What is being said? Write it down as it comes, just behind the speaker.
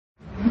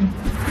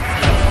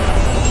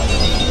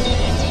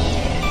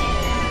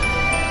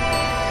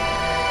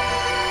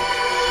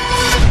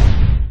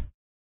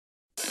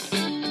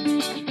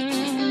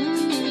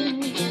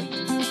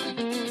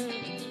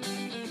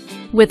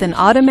with an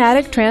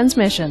automatic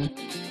transmission.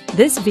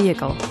 This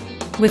vehicle,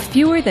 with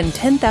fewer than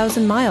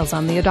 10,000 miles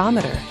on the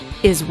odometer,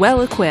 is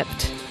well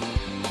equipped.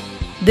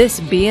 This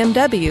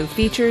BMW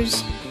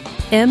features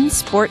M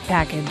Sport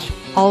Package,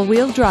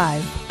 all-wheel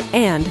drive,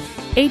 and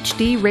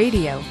HD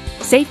radio.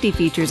 Safety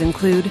features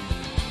include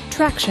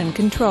traction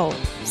control,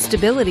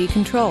 stability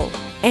control,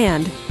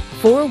 and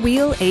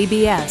four-wheel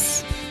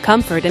ABS.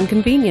 Comfort and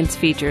convenience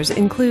features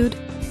include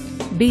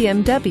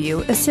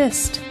BMW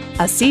Assist,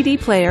 a CD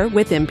player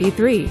with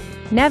MP3,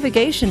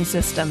 navigation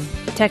system,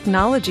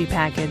 technology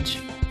package,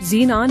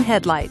 xenon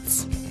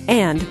headlights,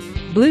 and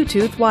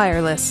Bluetooth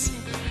wireless.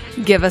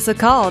 Give us a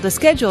call to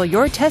schedule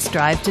your test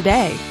drive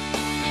today.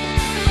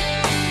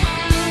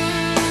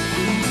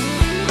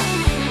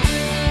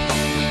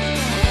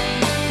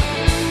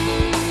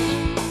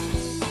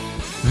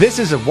 This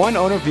is a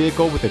one-owner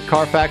vehicle with a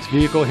Carfax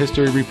Vehicle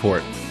History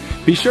Report.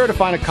 Be sure to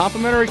find a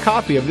complimentary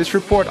copy of this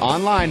report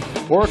online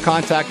or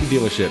contact the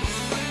dealership.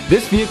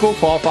 This vehicle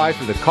qualifies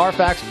for the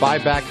Carfax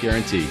Buyback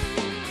Guarantee.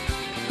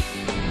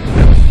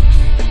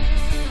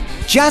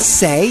 Just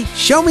say,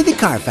 "Show me the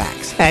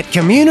Carfax" at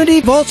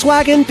Community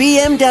Volkswagen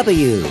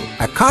BMW,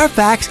 a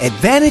Carfax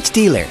Advantage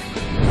dealer.